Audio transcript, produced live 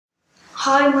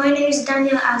Hi, my name is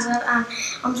Daniel Azard and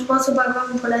I'm sponsored by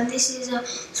Riva and this is a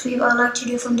sweep I'd like to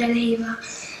do from Dela Riva.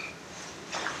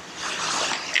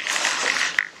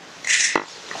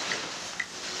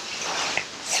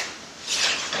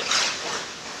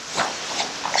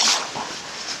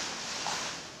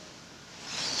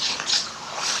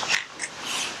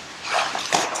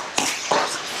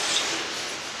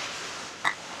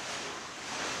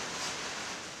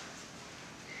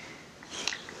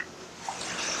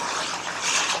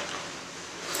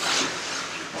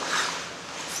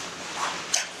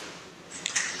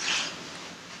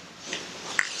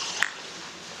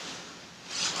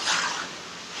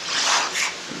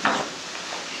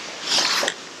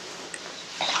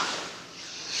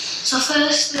 So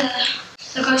first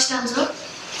the guy stands up,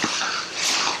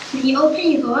 then you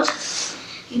open your guard,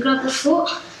 you grab the foot,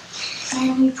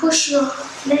 and you push your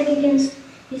leg against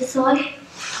his thigh,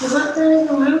 you wrap the leg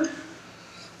around,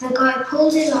 the guy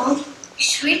pulls his arm, you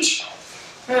switch,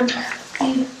 and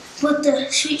you put the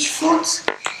switch foot,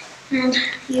 and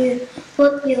you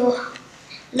put your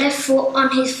left foot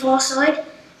on his far side,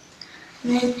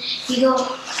 and then you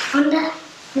go under,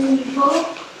 then you pull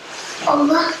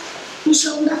over your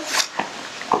shoulder,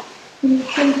 and you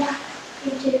come back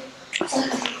into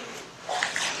second.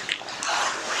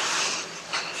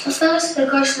 So first the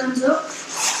guy stands up,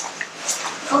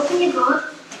 open your guard,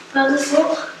 grab the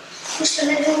foot, push the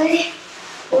leg away,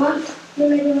 wrap the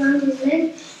leg around his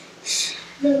leg,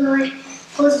 the guy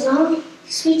pulls his arm,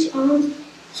 switch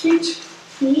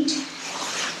feet,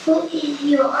 put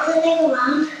your other leg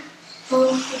around,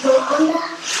 and you go under,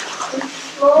 and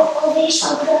roll over your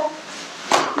shoulder,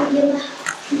 and your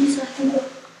left, and your second.